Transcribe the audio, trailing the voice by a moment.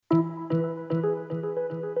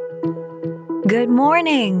Good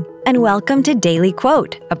morning, and welcome to Daily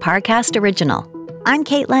Quote, a Parcast original. I'm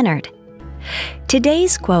Kate Leonard.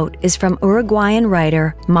 Today's quote is from Uruguayan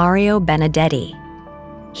writer Mario Benedetti.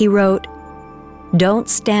 He wrote, "Don't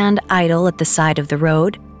stand idle at the side of the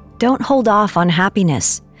road. Don't hold off on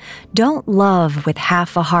happiness. Don't love with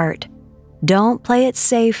half a heart. Don't play it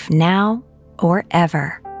safe now or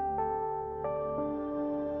ever."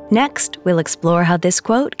 Next, we'll explore how this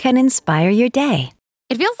quote can inspire your day.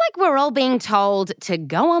 It feels like we're all being told to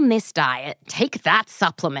go on this diet, take that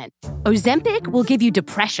supplement. Ozempic will give you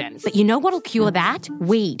depression, but you know what'll cure that?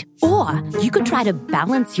 Weed. Or you could try to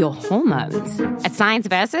balance your hormones. At Science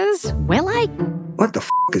Versus, we're like, what the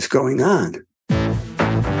is going on?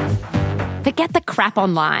 Forget the crap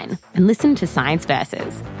online and listen to Science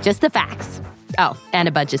Versus. Just the facts. Oh, and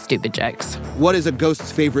a bunch of stupid jokes. What is a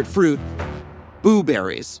ghost's favorite fruit?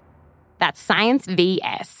 Blueberries. That's Science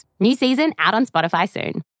VS. New season out on Spotify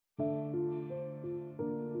soon.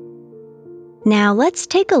 Now let's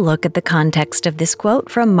take a look at the context of this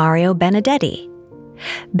quote from Mario Benedetti.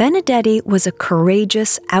 Benedetti was a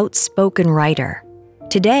courageous, outspoken writer.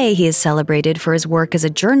 Today, he is celebrated for his work as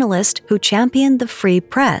a journalist who championed the free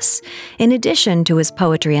press, in addition to his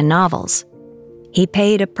poetry and novels. He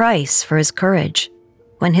paid a price for his courage.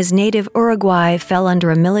 When his native Uruguay fell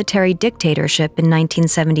under a military dictatorship in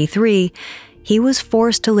 1973, he was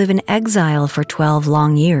forced to live in exile for 12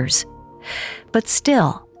 long years. But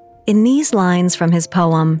still, in these lines from his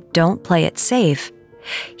poem, Don't Play It Safe,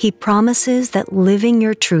 he promises that living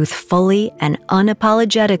your truth fully and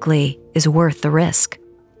unapologetically is worth the risk.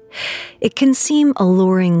 It can seem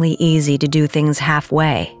alluringly easy to do things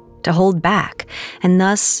halfway, to hold back, and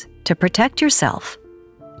thus to protect yourself,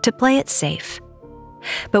 to play it safe.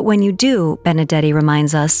 But when you do, Benedetti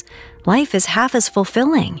reminds us, life is half as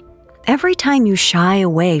fulfilling. Every time you shy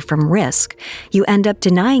away from risk, you end up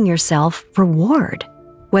denying yourself reward.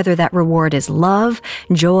 Whether that reward is love,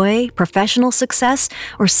 joy, professional success,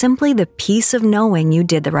 or simply the peace of knowing you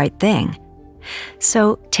did the right thing.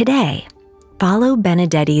 So today, follow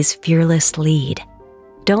Benedetti's fearless lead.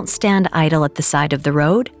 Don't stand idle at the side of the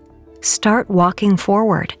road. Start walking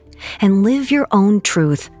forward and live your own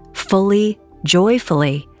truth fully,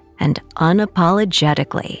 joyfully, and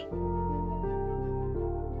unapologetically.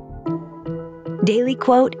 Daily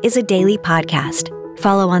Quote is a daily podcast.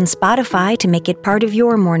 Follow on Spotify to make it part of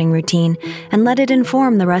your morning routine and let it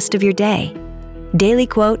inform the rest of your day. Daily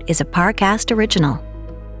Quote is a Parcast original.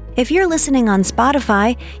 If you're listening on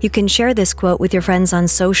Spotify, you can share this quote with your friends on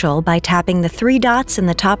social by tapping the 3 dots in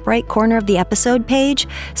the top right corner of the episode page,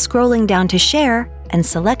 scrolling down to share, and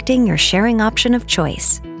selecting your sharing option of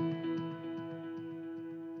choice.